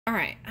All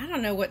right, I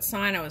don't know what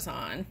sign I was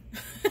on.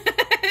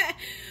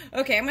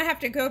 Okay, I'm gonna have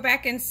to go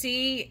back and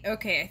see.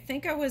 Okay, I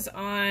think I was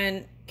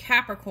on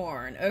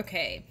Capricorn.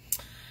 Okay,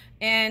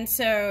 and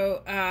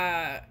so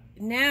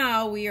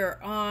now we are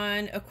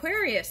on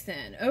Aquarius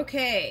then.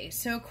 Okay,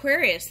 so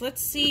Aquarius,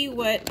 let's see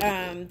what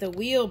the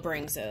wheel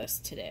brings us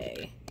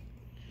today.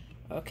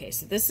 Okay,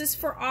 so this is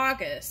for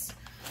August.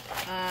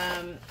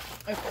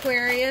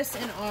 Aquarius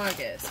in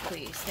August,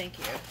 please. Thank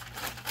you.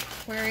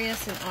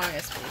 Aquarius in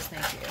August, please.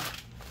 Thank you.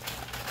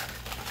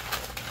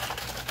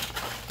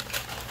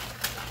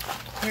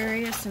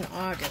 Aquarius in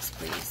August,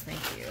 please. Thank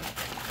you.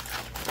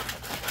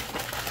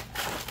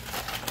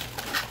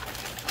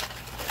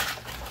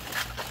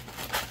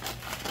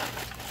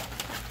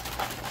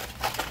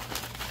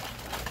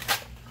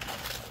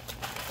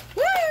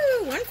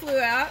 Woo! One flew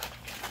out.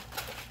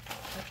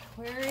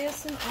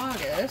 Aquarius in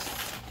August.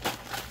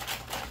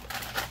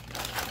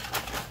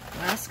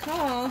 Last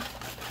call.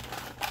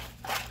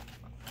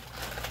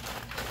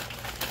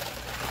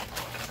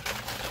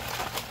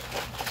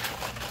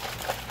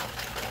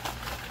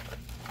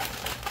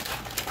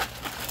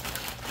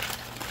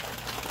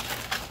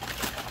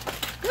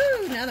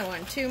 Another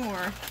one, two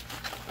more.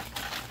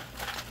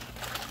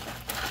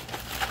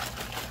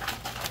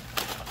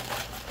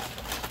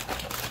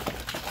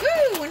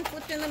 Woo! One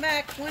flipped in the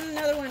back.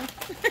 Another one.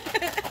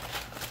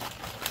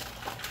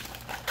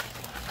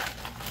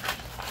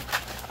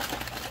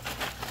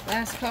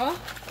 Last call.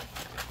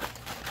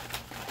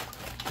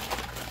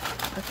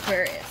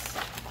 Aquarius.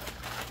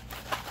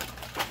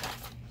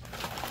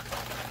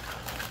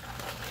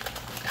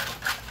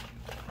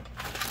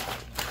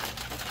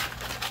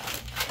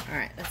 All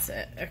right, that's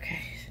it.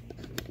 Okay.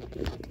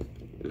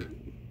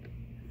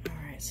 All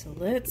right, so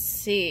let's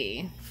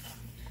see.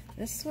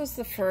 This was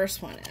the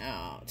first one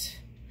out.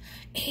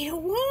 8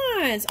 of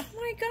Wands. Oh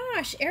my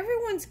gosh,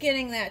 everyone's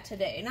getting that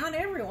today. Not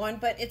everyone,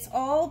 but it's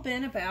all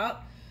been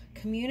about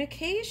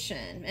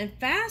communication and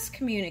fast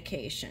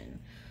communication.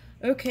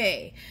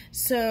 Okay,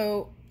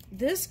 so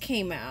this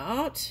came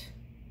out.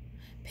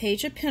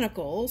 Page of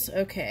Pentacles.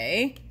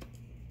 Okay.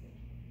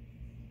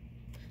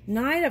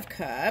 Knight of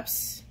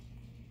Cups.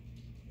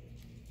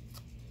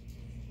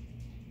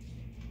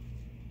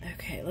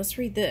 Okay, let's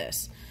read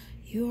this.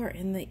 You are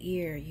in the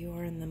ear. You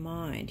are in the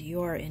mind.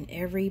 You are in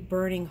every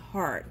burning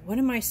heart. What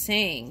am I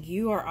saying?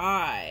 You are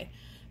I.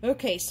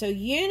 Okay, so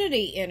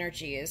unity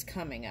energy is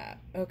coming up.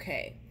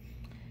 Okay.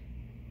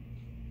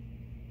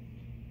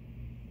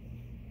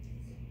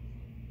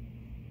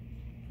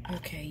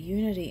 Okay,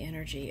 unity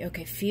energy.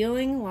 Okay,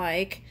 feeling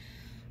like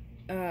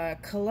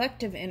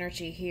collective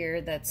energy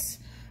here that's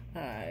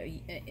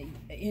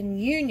in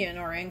union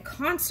or in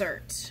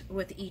concert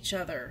with each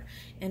other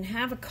and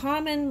have a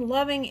common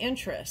loving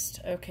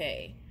interest.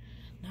 Okay,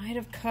 Knight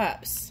of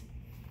Cups.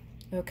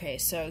 Okay,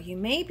 so you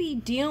may be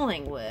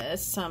dealing with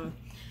some,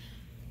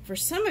 for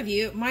some of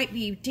you, it might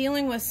be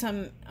dealing with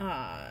some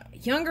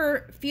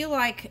younger, feel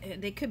like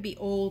they could be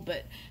old,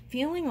 but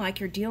feeling like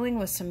you're dealing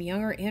with some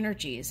younger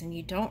energies and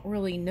you don't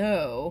really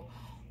know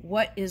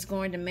what is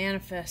going to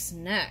manifest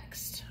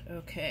next.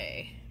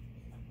 Okay.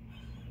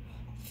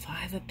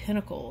 5 of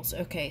Pentacles.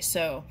 Okay,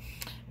 so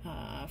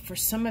for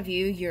some of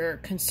you, you're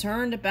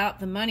concerned about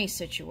the money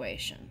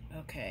situation.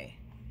 Okay.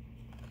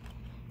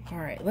 All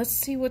right, let's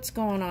see what's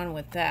going on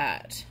with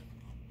that.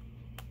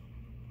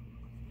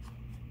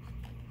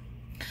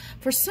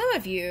 For some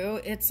of you,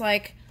 it's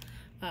like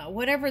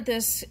whatever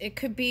this, it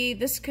could be,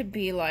 this could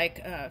be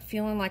like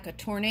feeling like a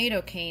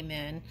tornado came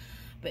in,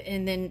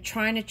 and then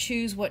trying to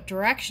choose what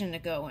direction to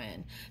go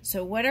in.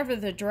 So whatever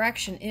the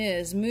direction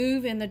is,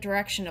 move in the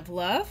direction of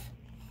love.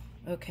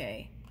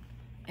 Okay,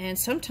 and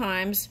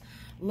sometimes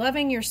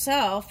loving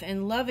yourself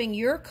and loving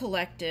your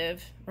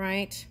collective,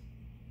 right,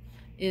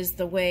 is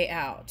the way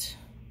out,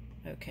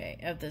 okay,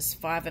 of this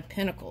 5 of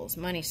Pentacles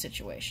money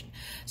situation.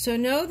 So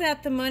know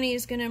that the money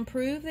is going to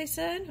improve, they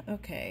said.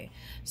 Okay,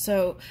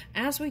 so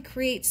as we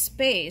create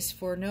space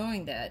for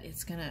knowing that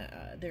it's going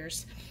to,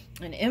 there's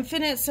an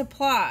infinite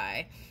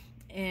supply,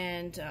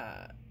 and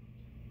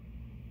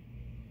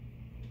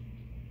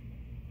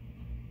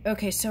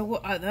okay,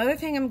 so the other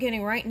thing I'm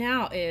getting right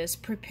now is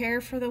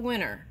prepare for the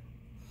winter.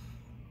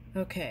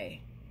 Okay.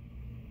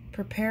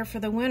 Prepare for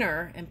the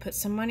winter and put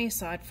some money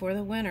aside for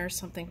the winter,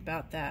 something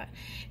about that.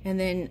 And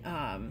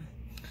then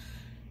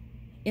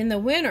in the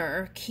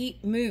winter,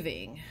 keep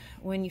moving.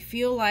 When you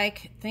feel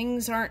like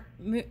things aren't,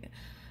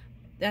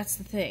 that's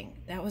the thing.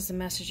 That was the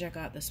message I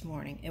got this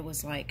morning. It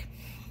was like,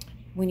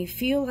 when you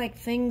feel like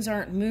things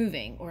aren't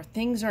moving or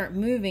things aren't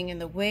moving in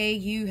the way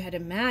you had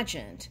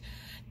imagined,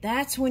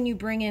 that's when you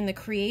bring in the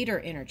creator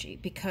energy,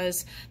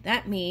 because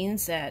that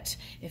means that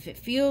if it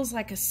feels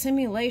like a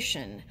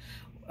simulation,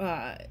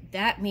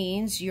 that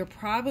means you're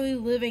probably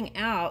living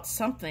out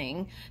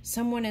something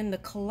someone in the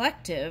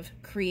collective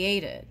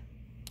created.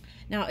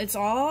 Now, it's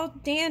all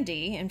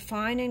dandy and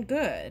fine and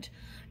good,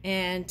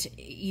 and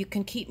you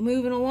can keep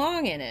moving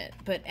along in it,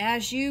 but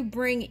as you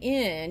bring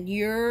in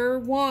your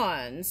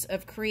wands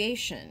of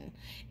creation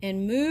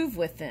and move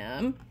with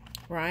them,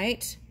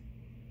 right,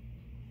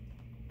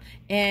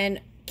 and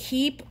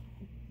keep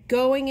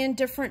going in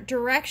different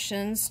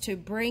directions to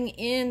bring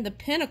in the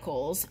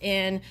pentacles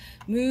and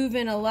move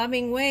in a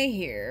loving way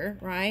here,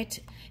 right?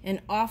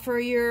 And offer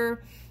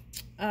your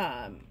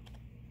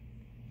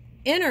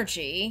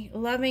energy,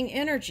 loving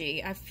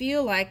energy. I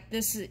feel like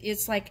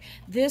it's like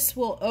this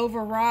will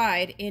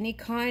override any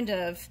kind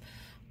of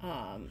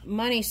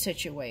money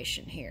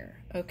situation here.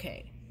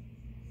 Okay.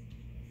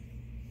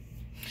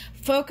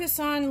 Focus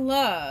on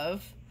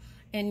love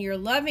and your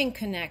loving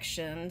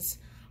connections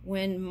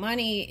when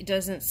money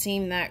doesn't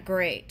seem that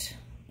great.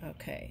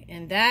 Okay.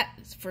 And that,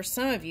 for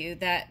some of you,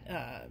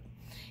 that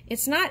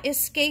it's not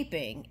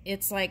escaping.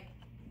 It's like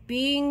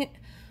being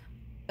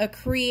a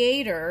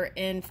creator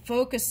and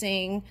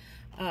focusing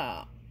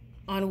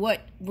on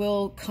what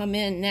will come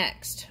in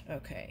next.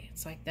 Okay.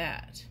 It's like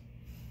that.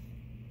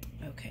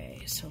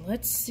 Okay. So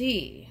let's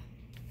see.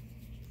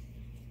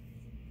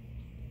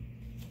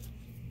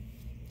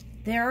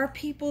 There are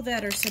people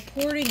that are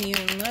supporting you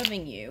and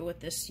loving you with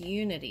this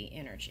unity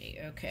energy.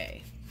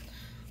 Okay.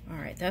 All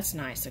right. That's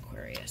nice,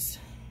 Aquarius.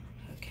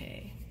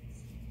 Okay.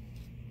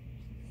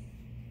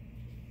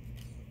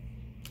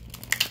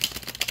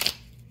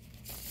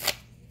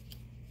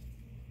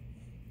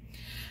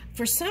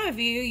 For some of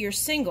you, you're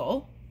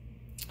single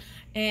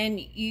and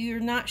you're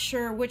not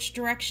sure which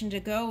direction to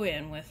go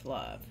in with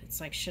love.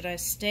 It's like, should I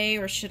stay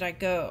or should I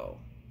go?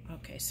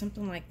 Okay.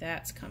 Something like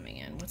that's coming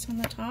in. What's on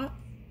the top?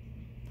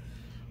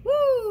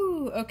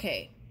 Woo!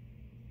 Okay.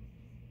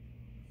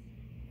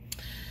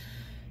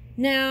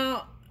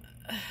 Now,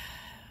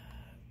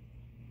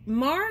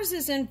 Mars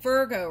is in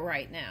Virgo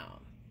right now.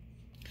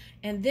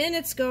 And then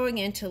it's going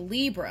into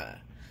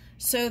Libra.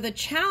 So the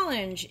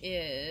challenge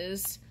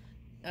is,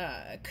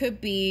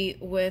 could be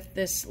with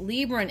this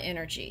Libran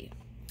energy.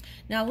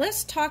 Now,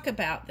 let's talk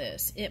about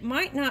this. It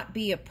might not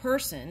be a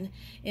person.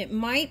 It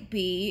might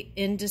be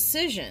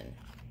indecision.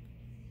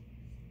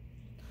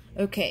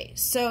 Okay,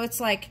 so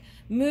it's like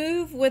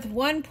move with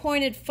one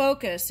pointed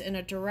focus in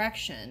a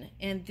direction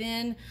and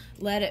then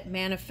let it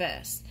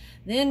manifest.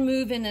 Then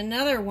move in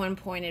another one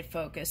pointed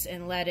focus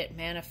and let it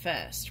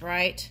manifest,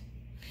 right?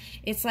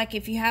 It's like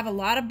if you have a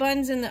lot of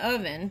buns in the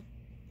oven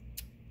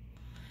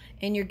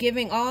and you're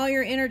giving all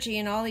your energy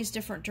in all these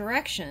different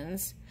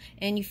directions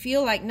and you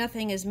feel like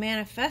nothing is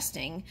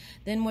manifesting,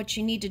 then what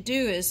you need to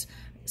do is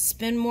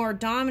spend more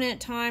dominant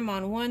time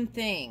on one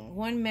thing,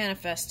 one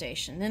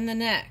manifestation, then the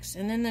next,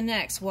 and then the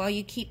next. While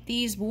you keep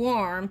these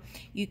warm,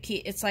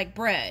 it's like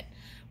bread.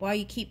 While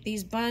you keep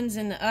these buns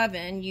in the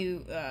oven,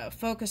 you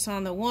focus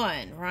on the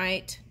one,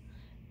 right?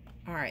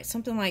 All right,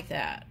 something like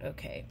that.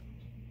 Okay.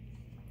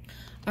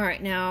 All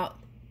right, now,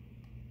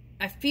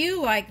 I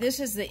feel like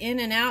this is the in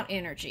and out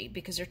energy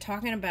because they're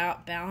talking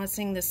about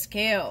balancing the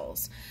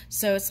scales.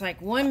 So it's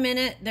like 1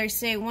 minute they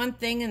say one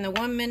thing and the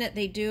 1 minute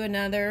they do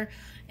another.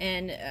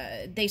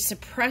 And they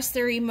suppress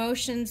their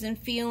emotions and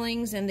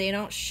feelings and they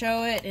don't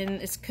show it,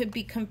 and it could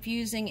be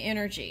confusing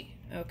energy.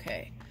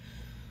 Okay.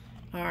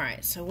 All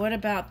right, so what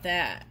about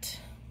that?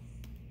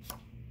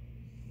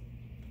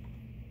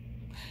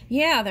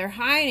 Yeah, they're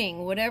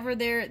hiding whatever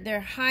they're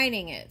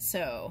hiding it.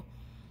 So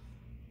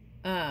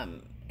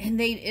and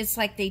it's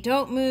like they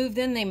don't move,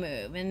 then they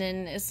move, and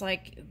then it's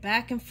like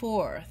back and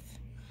forth.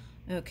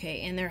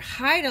 Okay, and they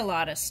hide a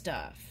lot of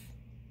stuff.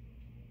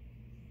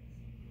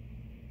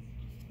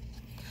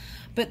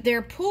 But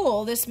their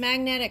pull, this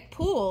magnetic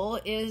pull,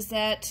 is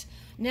that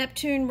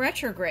Neptune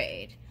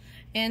retrograde.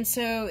 And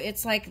so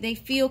it's like they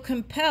feel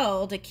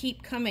compelled to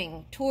keep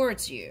coming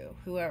towards you,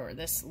 whoever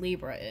this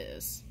Libra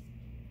is.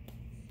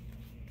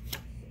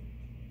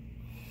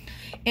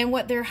 And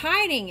what they're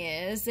hiding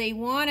is they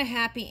want a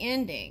happy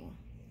ending.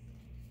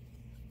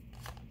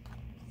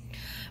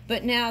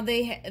 But now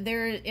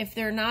if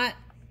they're not,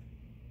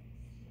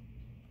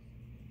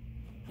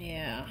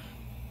 yeah.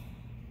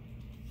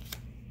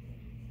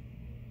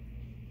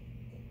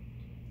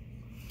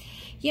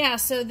 Yeah,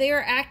 so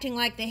they're acting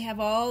like they have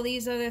all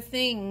these other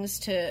things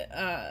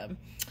to,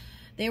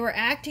 they were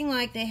acting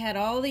like they had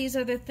all these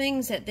other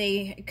things that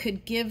they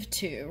could give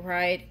to,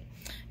 right?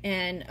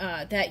 And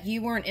that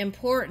you weren't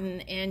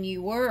important, and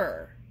you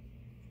were.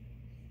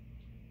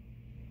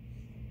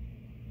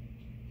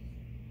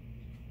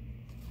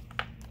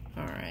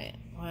 All right,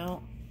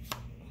 well.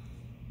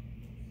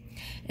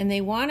 And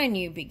they want a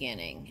new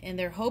beginning, and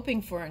they're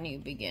hoping for a new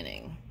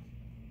beginning.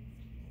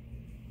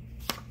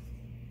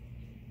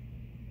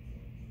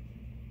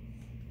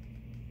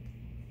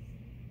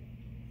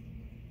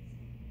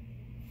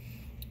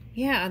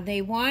 Yeah,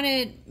 they want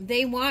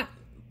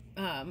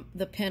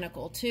the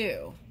Pentacle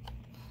too.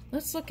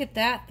 Let's look at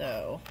that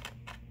though.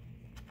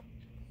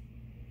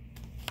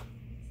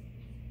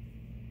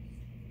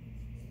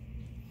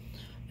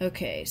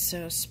 Okay,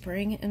 so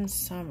Spring and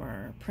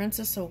Summer,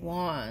 Princess of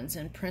Wands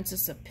and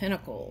Princess of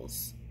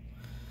Pentacles.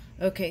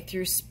 Okay,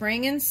 through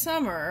Spring and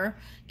Summer,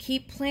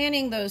 keep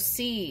planting those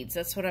seeds.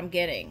 That's what I'm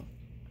getting.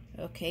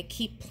 Okay,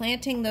 keep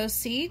planting those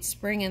seeds,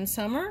 Spring and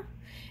Summer.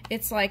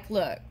 It's like,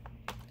 look.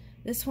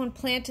 This one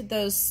planted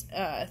those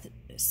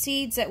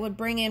seeds that would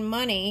bring in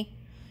money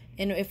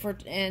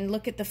And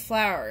look at the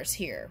flowers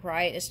here,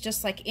 right? It's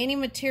just like any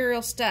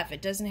material stuff.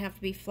 It doesn't have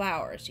to be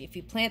flowers. If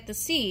you plant the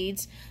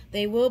seeds,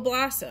 they will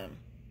blossom.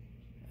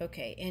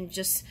 Okay, and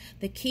just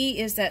the key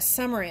is that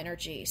summer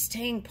energy,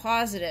 staying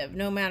positive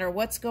no matter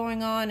what's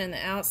going on in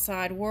the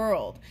outside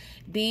world,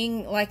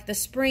 being like the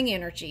spring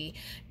energy,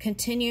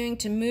 continuing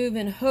to move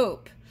in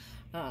hope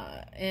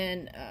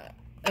and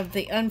of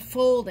the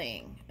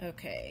unfolding.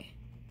 Okay,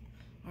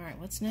 all right,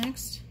 what's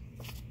next?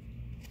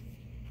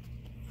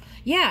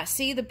 Yeah,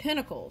 see the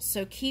pentacles.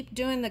 So keep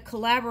doing the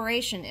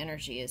collaboration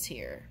energy is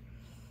here.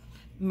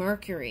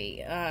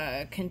 Mercury,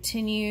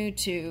 continue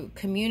to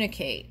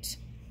communicate.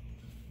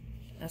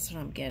 That's what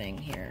I'm getting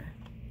here.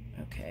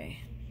 Okay.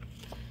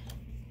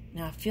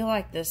 Now I feel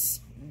like this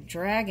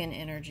dragon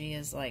energy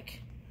is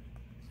like,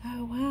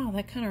 oh wow,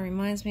 that kind of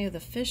reminds me of the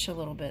fish a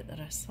little bit that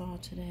I saw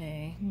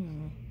today.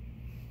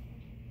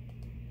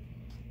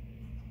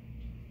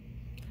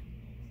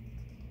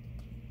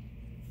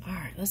 All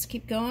right, let's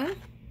keep going.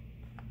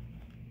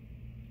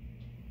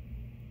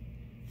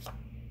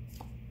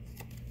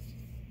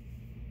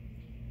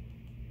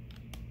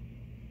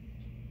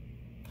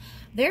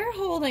 They're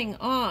holding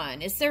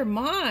on. It's their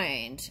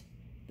mind.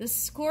 The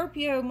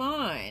Scorpio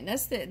mind.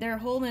 They're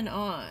holding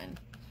on.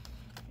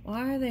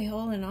 Why are they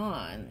holding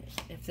on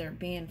if they're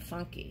being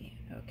funky?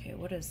 Okay,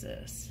 what is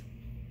this?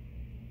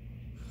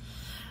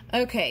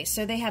 Okay,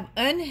 so they have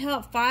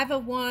Five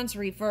of Wands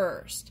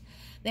reversed.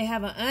 They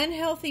have an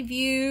unhealthy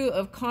view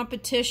of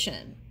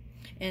competition,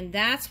 and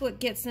that's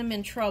what gets them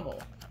in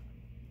trouble.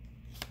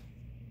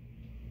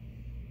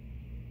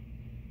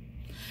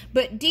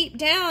 But deep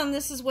down,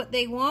 this is what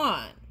they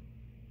want.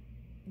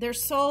 Their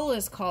soul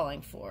is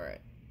calling for it.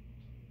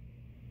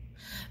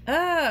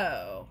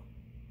 Oh,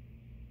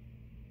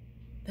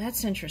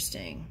 that's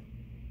interesting.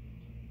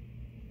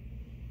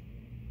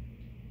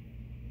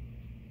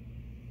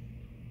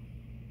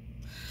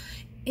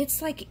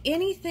 It's like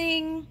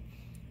anything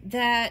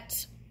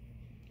that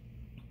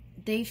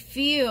they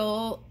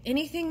feel,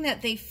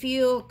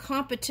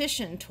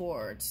 competition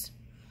towards.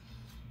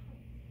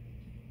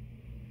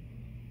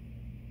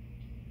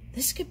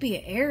 This could be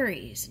an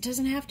Aries. It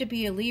doesn't have to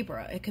be a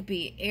Libra. It could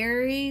be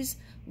Aries,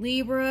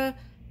 Libra,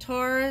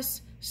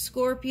 Taurus,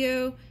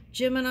 Scorpio,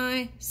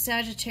 Gemini,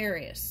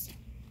 Sagittarius.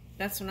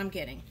 That's what I'm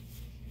getting.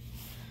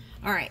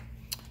 All right.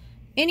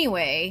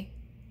 Anyway.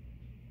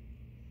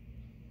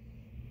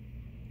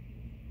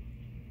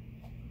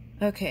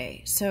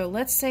 Okay, so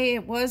let's say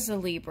it was a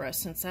Libra,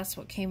 since that's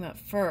what came up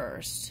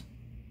first.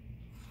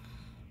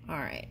 All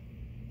right.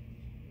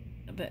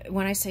 But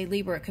when I say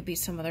Libra, it could be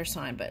some other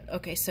sign. But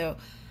okay, so...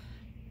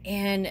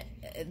 And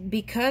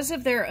because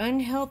of their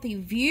unhealthy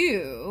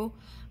view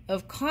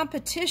of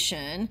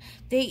competition,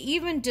 they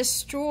even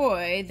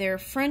destroy their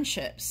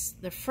friendships,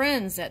 the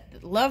friends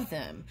that love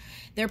them.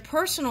 Their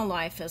personal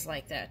life is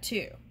like that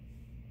too.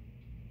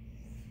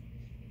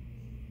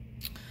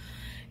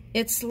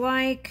 It's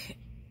like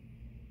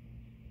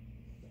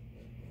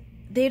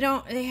they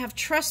have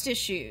trust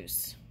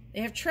issues.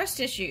 They have trust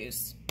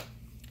issues.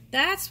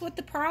 That's what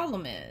the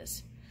problem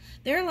is.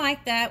 They're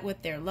like that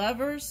with their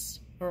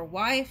lovers or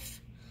wife,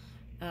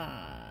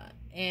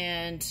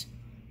 and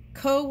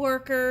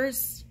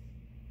co-workers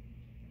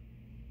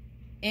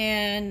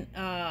and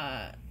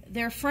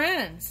their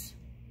friends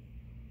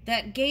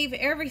that gave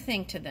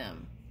everything to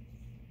them.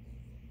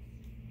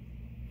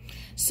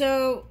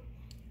 So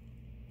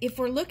if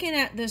we're looking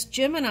at this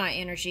Gemini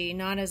energy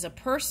not as a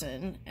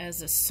person,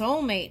 as a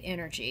soulmate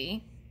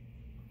energy,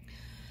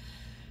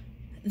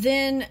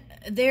 then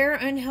their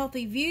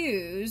unhealthy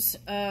views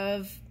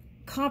of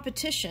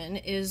competition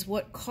is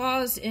what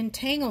caused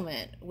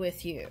entanglement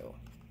with you.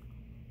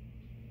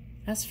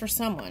 That's for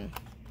someone.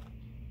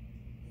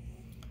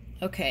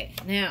 Okay,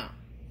 now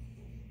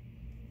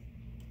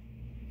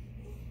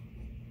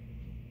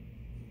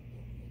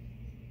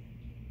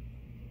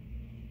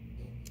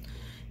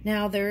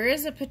there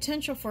is a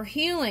potential for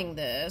healing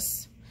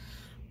this,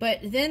 but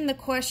then the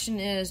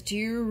question is, do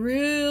you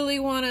really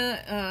want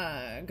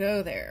to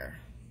go there?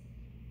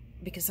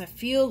 Because I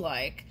feel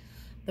like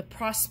the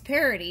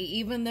prosperity,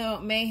 even though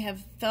it may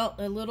have felt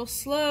a little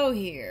slow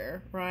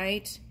here,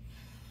 right?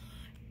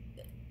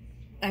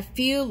 I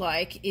feel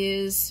like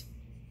is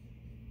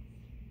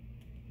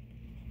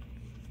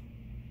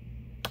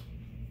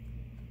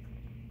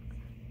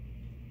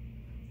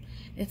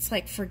it's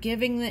like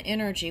forgiving the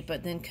energy,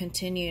 but then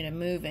continue to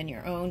move in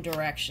your own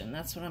direction.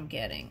 That's what I'm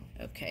getting.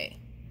 Okay.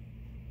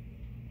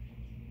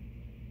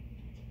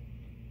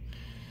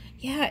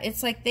 Yeah,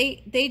 it's like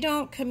they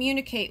don't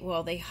communicate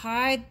well. They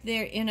hide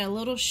there in a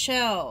little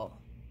shell.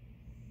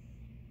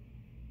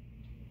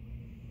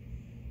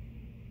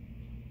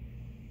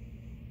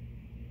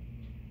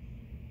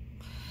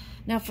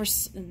 Now,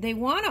 they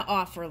want to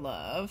offer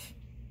love,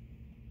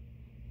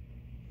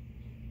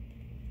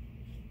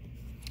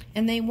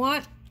 and they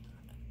want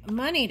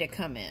money to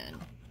come in.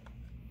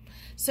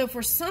 So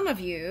for some of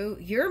you,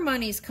 your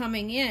money's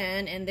coming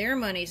in and their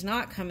money's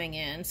not coming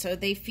in. So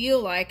they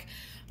feel like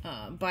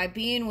by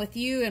being with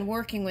you and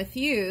working with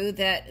you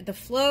that the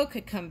flow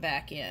could come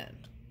back in.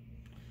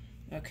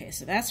 Okay,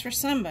 so that's for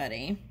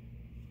somebody.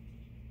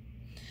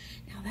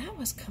 Now that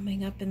was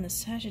coming up in the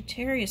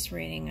Sagittarius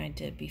reading I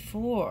did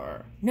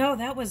before. No,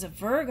 that was a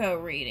Virgo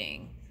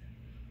reading.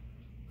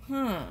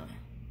 Huh.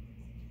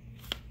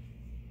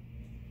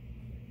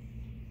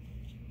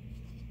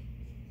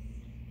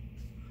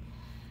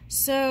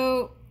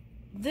 So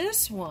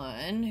this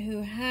one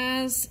who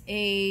has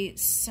a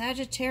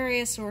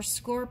Sagittarius or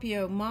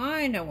Scorpio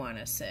mind, I want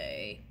to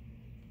say,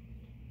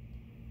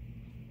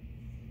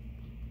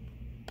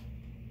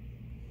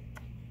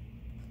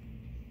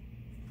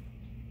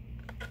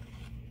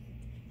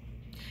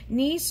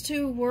 needs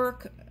to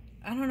work.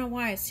 I don't know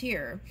why it's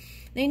here.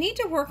 They need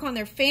to work on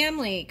their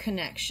family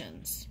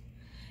connections.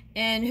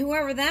 And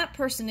whoever that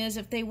person is,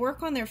 if they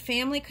work on their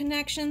family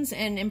connections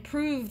and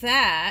improve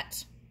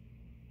that,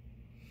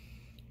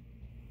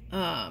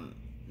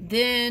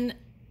 then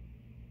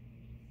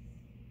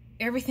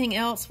everything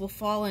else will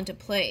fall into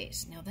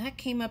place. Now that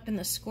came up in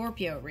the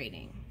Scorpio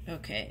reading.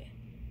 Okay.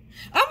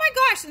 Oh my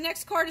gosh, the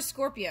next card is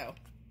Scorpio.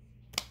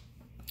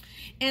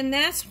 And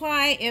that's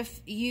why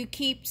if you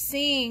keep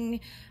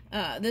seeing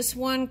this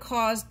one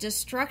cause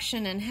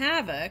destruction and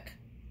havoc,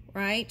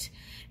 right?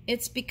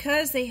 It's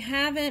because they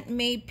haven't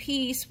made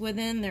peace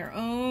within their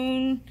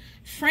own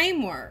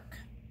framework.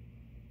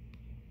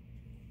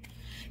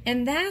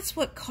 And that's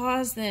what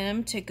caused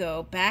them to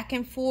go back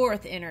and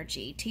forth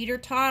energy,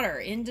 teeter-totter,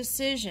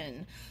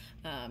 indecision,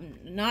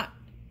 not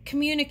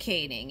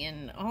communicating,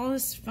 and all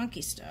this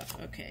funky stuff.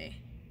 Okay.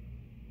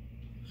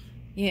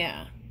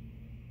 Yeah.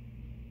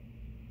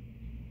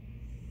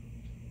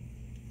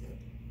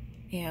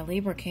 Yeah,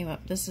 Libra came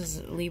up. This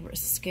is Libra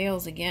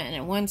scales again,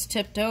 and one's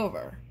tipped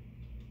over.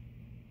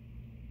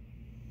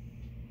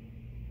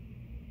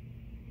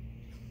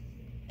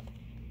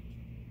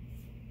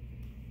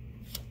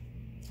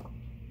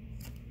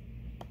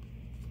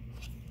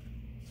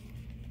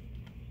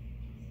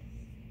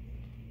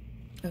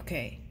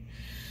 Okay,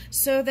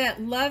 so that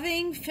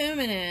loving,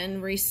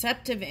 feminine,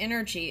 receptive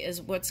energy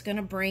is what's going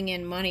to bring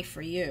in money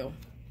for you.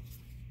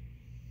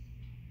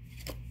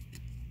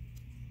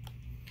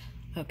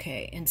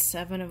 Okay, and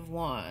Seven of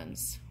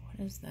Wands.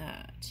 What is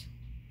that?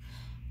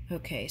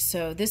 Okay,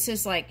 so this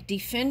is like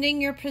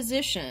defending your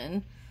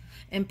position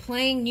and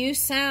playing new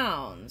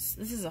sounds.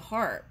 This is a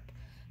harp.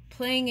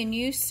 Playing in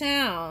new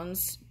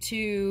sounds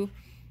to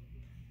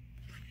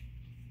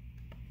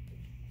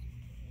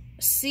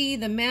see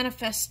the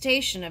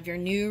manifestation of your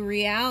new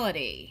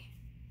reality.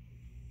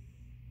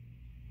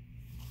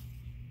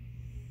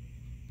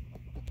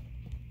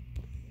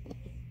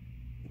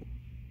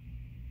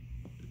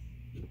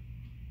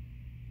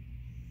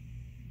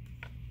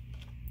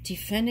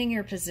 Defending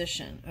your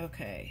position.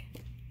 Okay.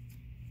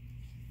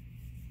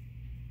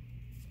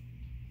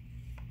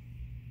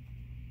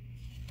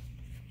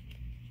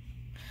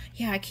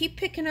 Yeah, I keep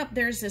picking up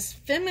there's this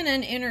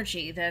feminine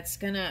energy that's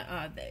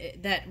gonna,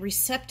 that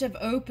receptive,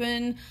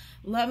 open,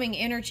 loving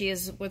energy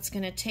is what's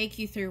gonna take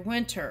you through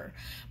winter.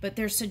 But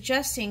they're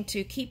suggesting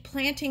to keep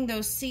planting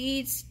those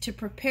seeds to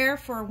prepare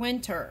for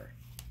winter.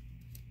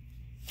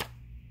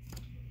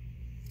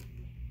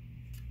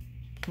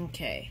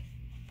 Okay.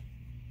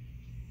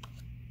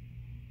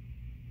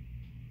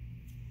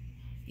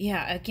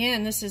 Yeah,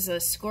 again, this is a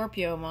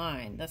Scorpio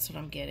mind. That's what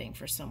I'm getting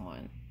for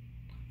someone.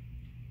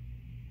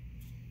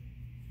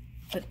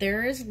 But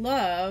there is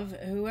love,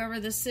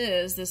 whoever this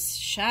is, this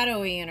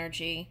shadowy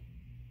energy.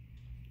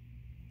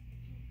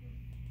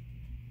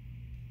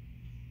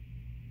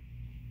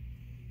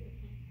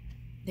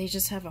 They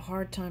just have a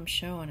hard time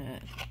showing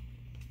it.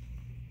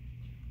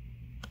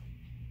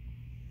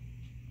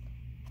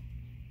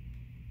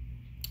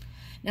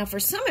 Now,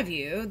 for some of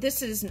you,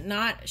 this is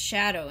not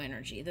shadow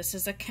energy. This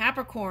is a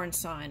Capricorn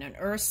sign, an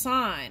earth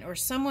sign, or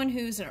someone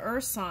who's an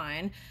earth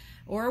sign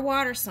or a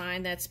water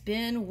sign that's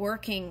been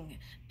working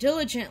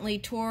diligently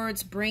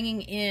towards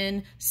bringing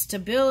in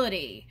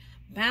stability,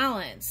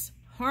 balance,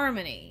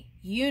 harmony,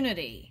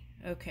 unity.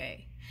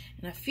 Okay.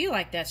 And I feel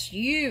like that's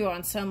you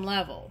on some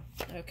level.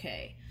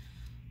 Okay.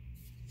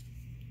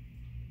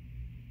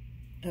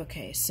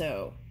 Okay,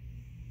 so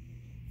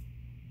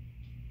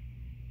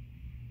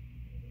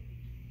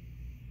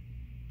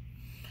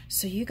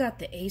you got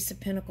the Ace of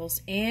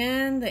Pentacles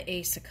and the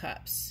Ace of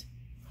Cups.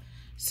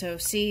 So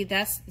see,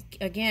 that's,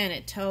 again,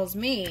 it tells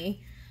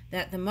me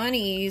that the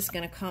money is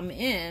going to come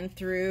in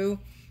through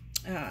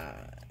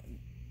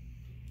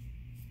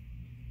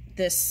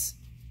this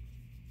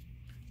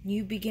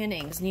new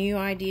beginnings, new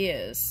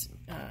ideas.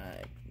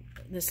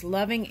 This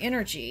loving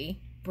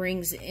energy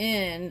brings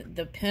in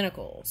the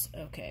pentacles.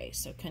 Okay,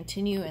 so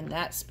continue in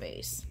that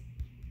space.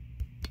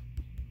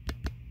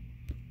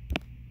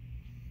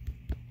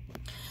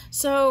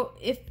 So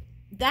if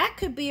that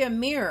could be a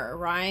mirror,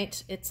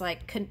 right? It's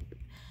like,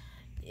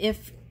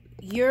 if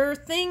your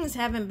things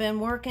haven't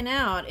been working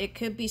out, it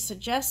could be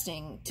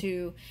suggesting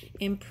to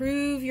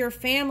improve your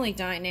family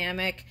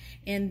dynamic,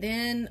 and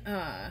then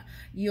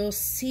you'll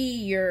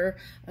see your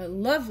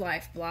love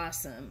life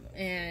blossom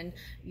and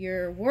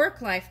your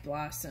work life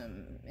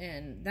blossom,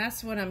 and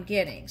that's what I'm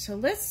getting. So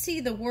let's see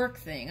the work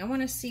thing. I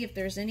want to see if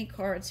there's any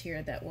cards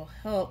here that will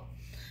help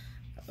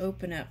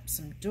open up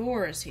some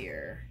doors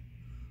here.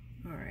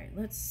 All right,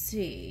 let's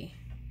see.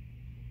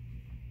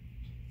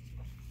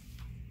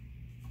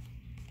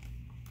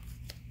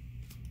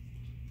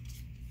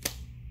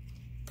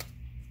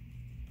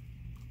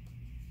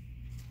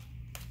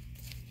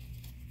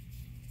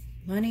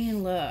 Money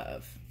and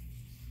love.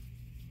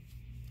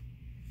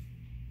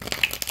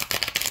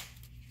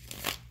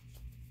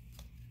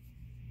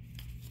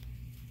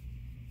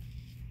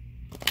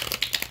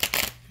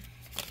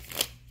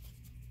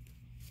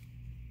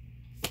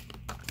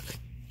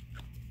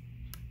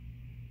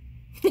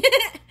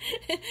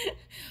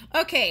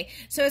 Okay,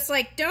 so it's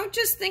like, don't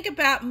just think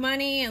about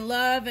money and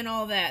love and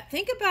all that.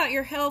 Think about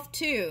your health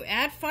too.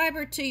 Add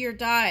fiber to your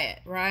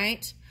diet,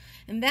 right?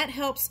 And that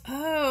helps.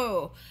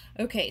 Oh,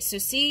 okay, so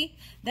see,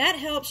 that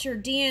helps your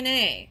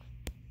DNA.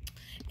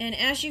 And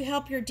as you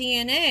help your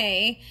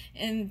DNA,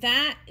 and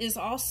that is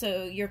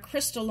also your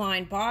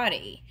crystalline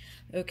body.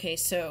 Okay,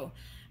 so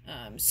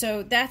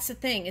that's the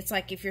thing. It's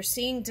like if you're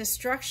seeing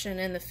destruction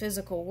in the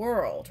physical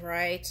world,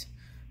 right?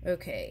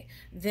 Okay,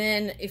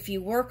 then if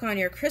you work on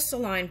your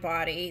crystalline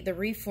body, the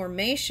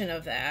reformation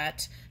of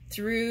that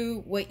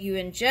through what you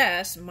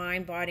ingest,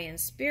 mind, body, and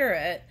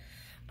spirit,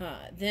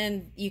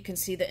 then you can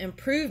see the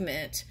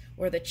improvement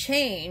or the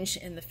change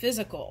in the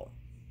physical.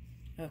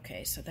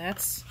 Okay, so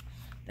that's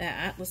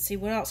that. Let's see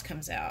what else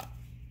comes out.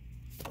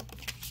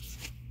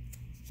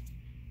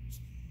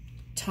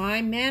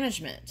 Time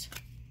management.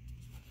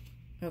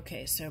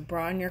 Okay, so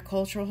broaden your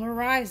cultural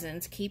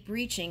horizons. Keep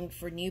reaching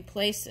for new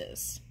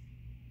places.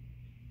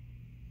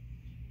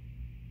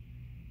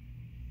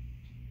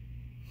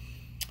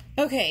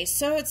 Okay,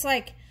 so it's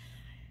like,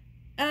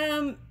 you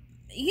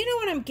know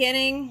what I'm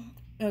getting?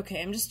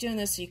 Okay, I'm just doing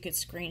this so you could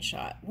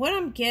screenshot. What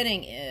I'm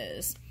getting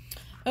is,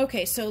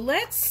 okay, so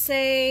let's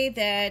say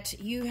that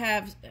you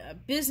have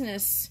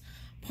business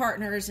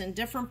partners in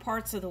different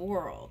parts of the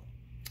world.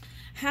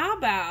 How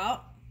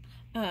about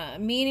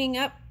meeting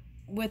up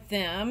with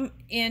them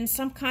in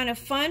some kind of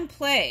fun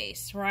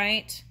place,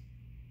 right?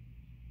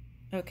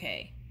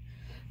 Okay,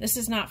 this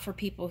is not for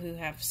people who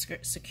have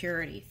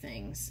security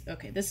things.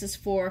 Okay, this is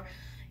for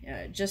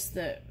just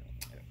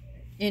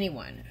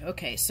anyone.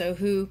 Okay, so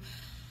who,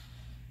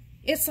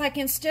 it's like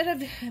instead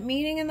of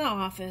meeting in the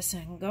office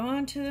and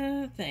going to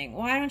the thing,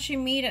 why don't you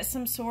meet at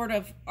some sort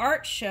of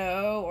art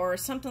show or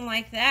something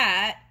like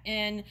that,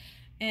 and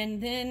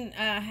then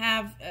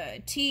have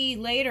tea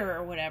later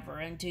or whatever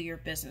and do your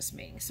business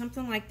meeting,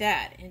 something like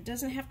that. It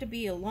doesn't have to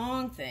be a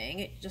long thing.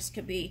 It just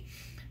could be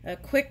a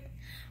quick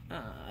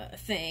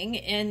thing,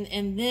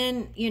 and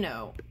then, you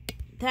know,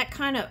 that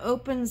kind of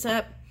opens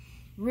up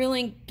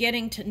really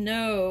getting to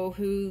know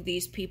who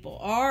these people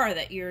are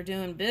that you're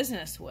doing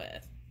business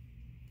with,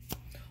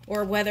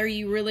 or whether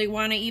you really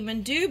want to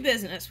even do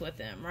business with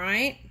them,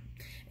 right?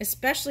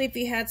 Especially if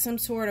you had some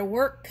sort of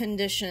work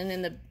condition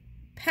in the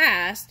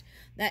past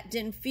that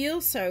didn't feel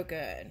so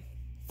good.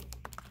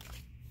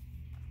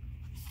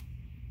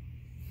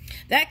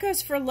 That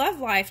goes for love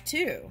life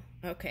too.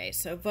 Okay,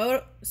 so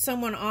vote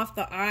someone off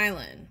the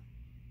island.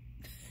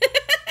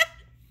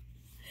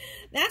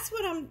 That's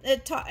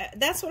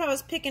what I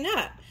was picking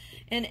up.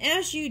 And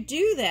as you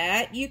do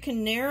that, you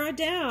can narrow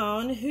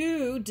down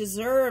who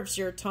deserves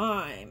your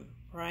time,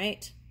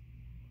 right?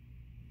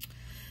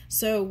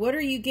 So what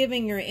are you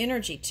giving your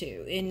energy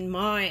to in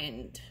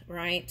mind,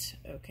 right?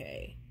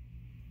 Okay.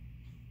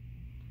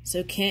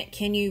 So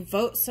can you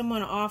vote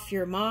someone off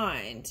your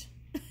mind?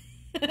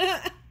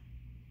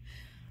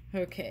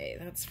 Okay,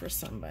 that's for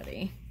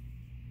somebody.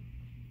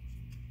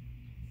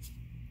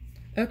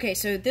 Okay,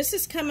 so this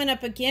is coming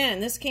up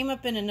again. This came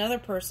up in another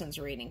person's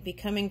reading.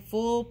 Becoming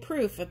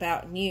foolproof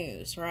about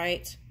news,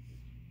 right?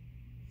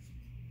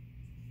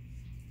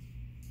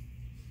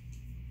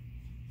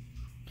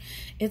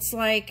 It's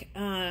like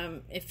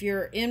if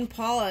you're in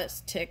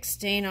politics,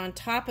 staying on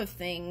top of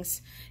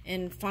things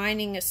and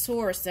finding a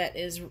source that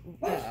is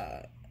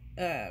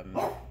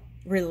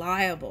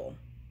reliable.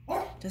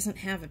 Doesn't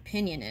have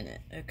opinion in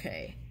it.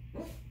 Okay.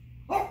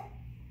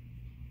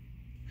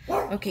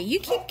 Okay, you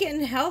keep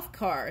getting health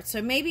cards,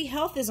 so maybe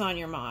health is on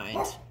your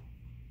mind.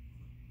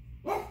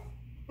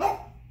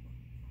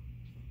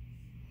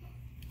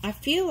 I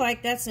feel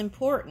like that's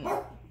important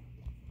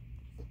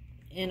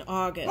in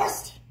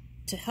August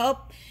to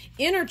help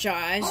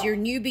energize your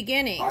new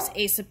beginnings.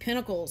 Ace of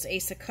Pentacles,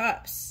 Ace of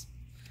Cups.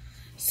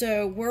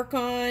 So work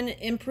on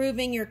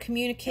improving your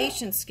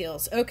communication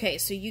skills. Okay,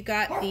 so you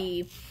got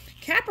the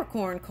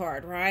Capricorn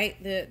card,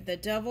 right? The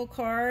Devil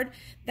card.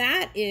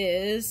 That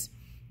is...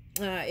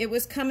 it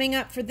was coming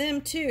up for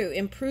them too.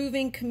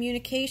 Improving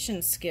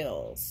communication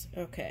skills.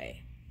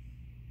 Okay.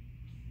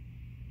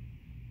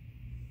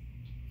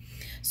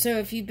 So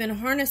if you've been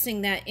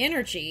harnessing that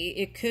energy,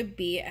 it could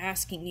be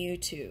asking you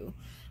to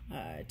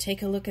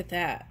take a look at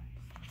that.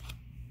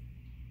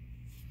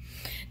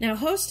 Now,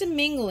 host a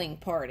mingling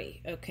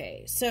party.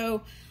 Okay.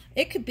 So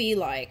it could be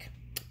like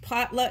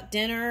potluck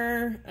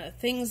dinner,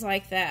 things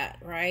like that,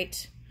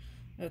 right?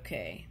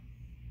 Okay.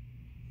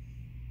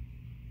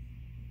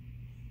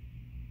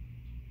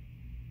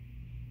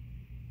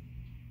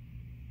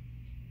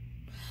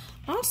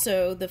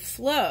 Also, the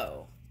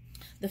flow.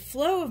 The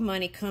flow of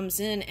money comes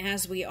in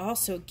as we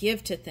also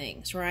give to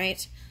things,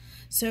 right?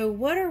 So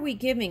what are we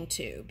giving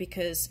to?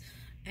 Because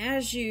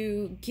as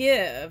you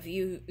give,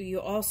 you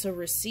also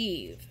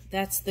receive.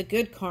 That's the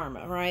good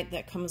karma, right?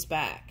 That comes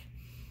back.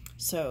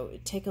 So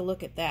take a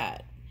look at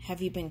that.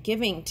 Have you been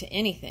giving to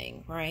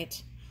anything,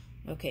 right?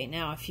 Okay,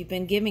 now if you've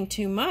been giving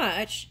too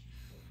much,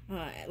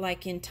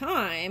 like in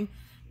time,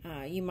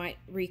 you might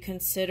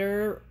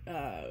reconsider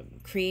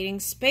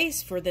creating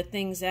space for the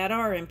things that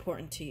are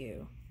important to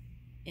you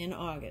in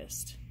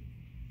August,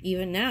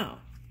 even now.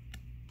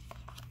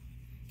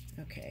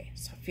 Okay,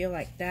 so I feel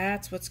like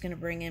that's what's going to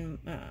bring in.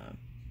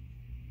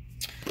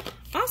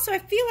 Also, I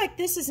feel like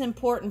this is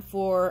important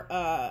for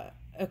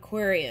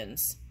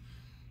Aquarians.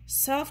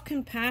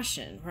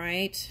 Self-compassion,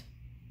 right?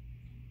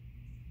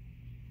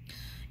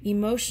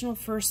 Emotional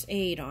first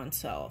aid on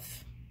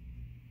self.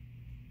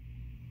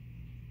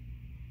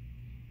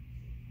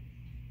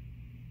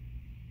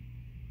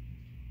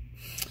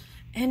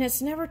 And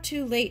it's never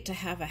too late to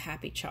have a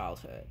happy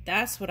childhood.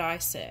 That's what I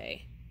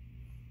say.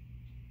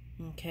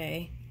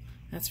 Okay,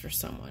 that's for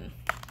someone.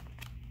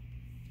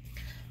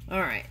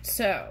 All right,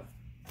 so,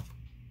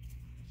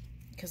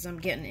 because I'm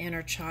getting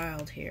inner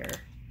child here.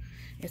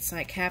 It's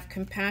like have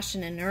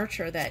compassion and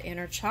nurture that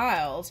inner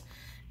child,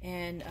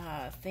 and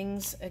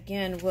things,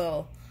 again,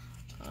 will,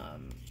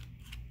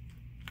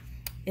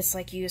 it's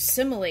like you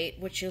assimilate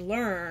what you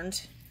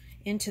learned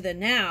into the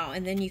now,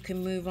 and then you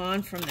can move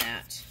on from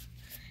that.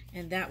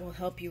 And that will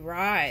help you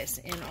rise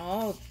in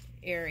all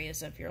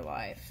areas of your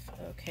life,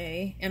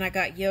 okay? And I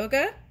got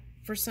yoga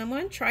for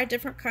someone. Try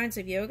different kinds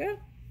of yoga.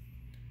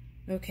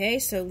 Okay,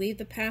 so leave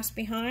the past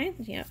behind.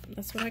 Yep,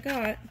 that's what I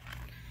got.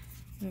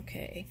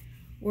 Okay,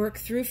 work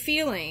through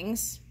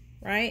feelings,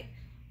 right?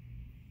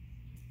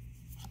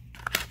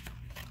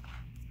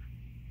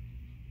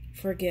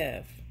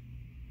 Forgive.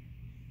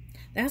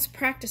 That's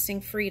practicing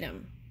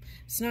freedom.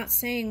 It's not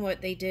saying what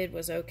they did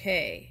was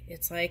okay.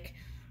 It's like,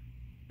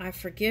 I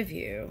forgive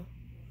you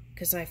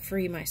because I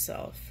free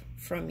myself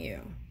from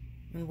you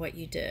and what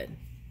you did.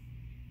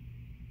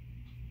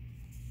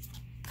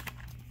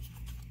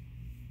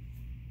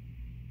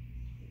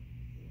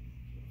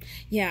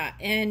 Yeah,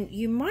 and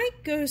you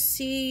might go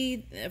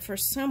see, for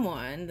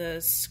someone,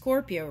 the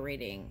Scorpio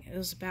reading. It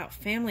was about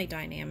family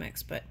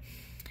dynamics, but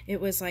it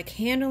was like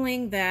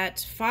handling that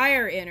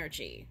fire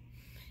energy.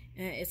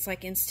 It's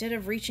like instead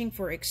of reaching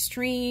for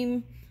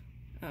extreme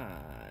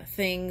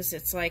things,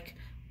 it's like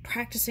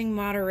practicing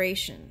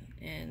moderation,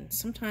 and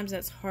sometimes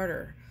that's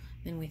harder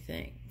than we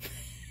think.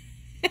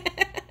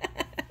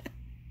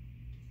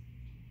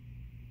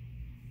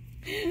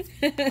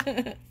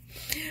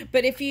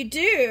 But if you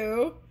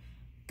do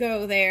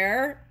go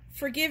there,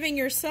 forgiving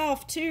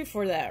yourself too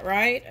for that,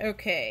 right?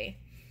 Okay.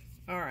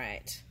 All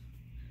right.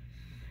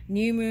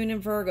 New moon in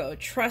Virgo.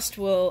 Trust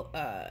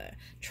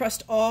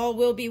all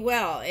will be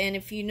well. And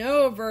if you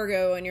know a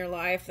Virgo in your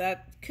life,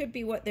 that could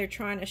be what they're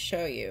trying to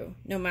show you,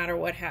 no matter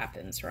what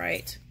happens,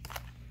 right?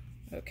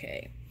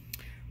 Okay.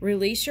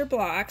 Release your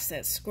blocks.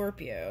 That's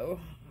Scorpio.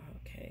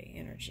 Okay,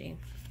 energy.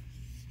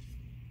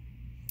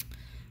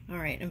 All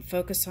right, and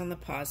focus on the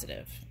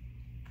positive.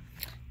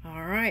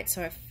 All right,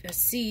 so I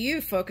see you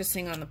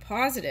focusing on the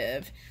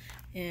positive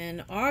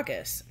in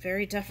August,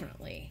 very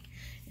definitely,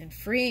 and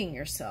freeing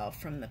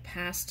yourself from the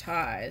past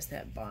ties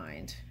that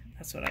bind.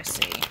 That's what I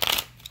see.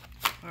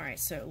 All right,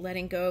 so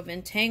letting go of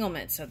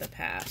entanglements of the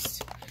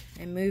past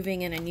and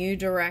moving in a new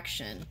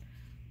direction.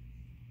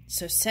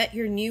 So set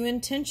your new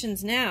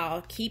intentions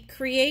now. Keep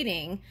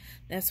creating.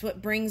 That's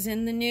what brings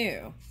in the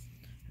new.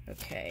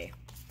 Okay,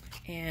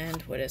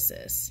 and what is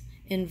this?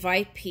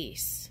 Invite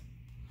peace.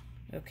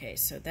 Okay,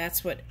 so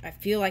that's what I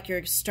feel like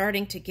you're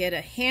starting to get a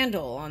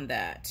handle on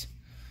that,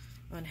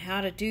 on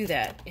how to do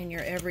that in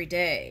your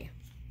everyday.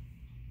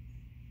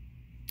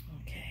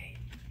 Okay,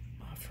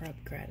 offer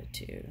up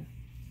gratitude.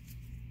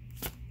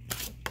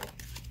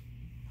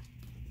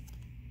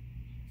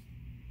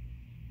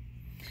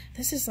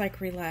 This is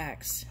like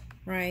relax,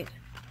 right?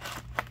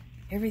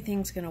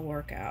 Everything's going to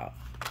work out.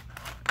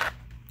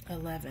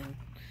 11.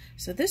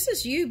 So this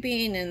is you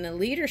being in the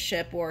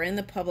leadership or in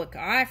the public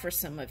eye for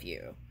some of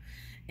you.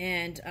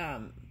 And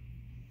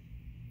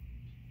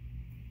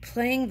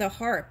playing the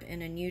harp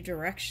in a new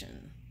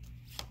direction.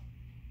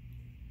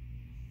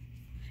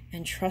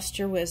 And trust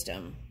your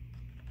wisdom.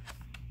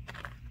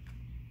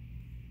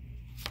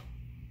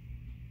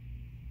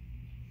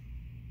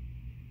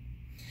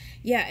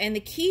 Yeah, and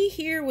the key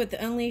here with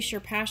the Unleash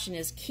Your Passion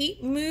is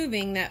keep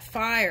moving that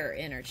fire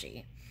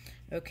energy.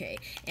 Okay,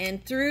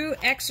 and through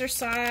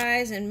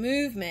exercise and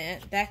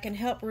movement, that can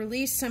help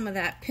release some of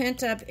that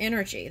pent-up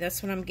energy.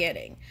 That's what I'm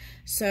getting.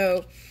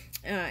 So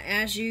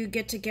as you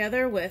get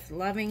together with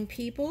loving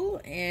people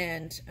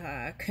and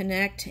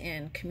connect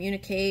and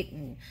communicate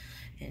and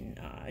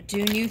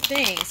do new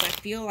things, I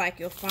feel like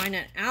you'll find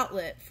an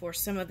outlet for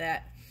some of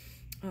that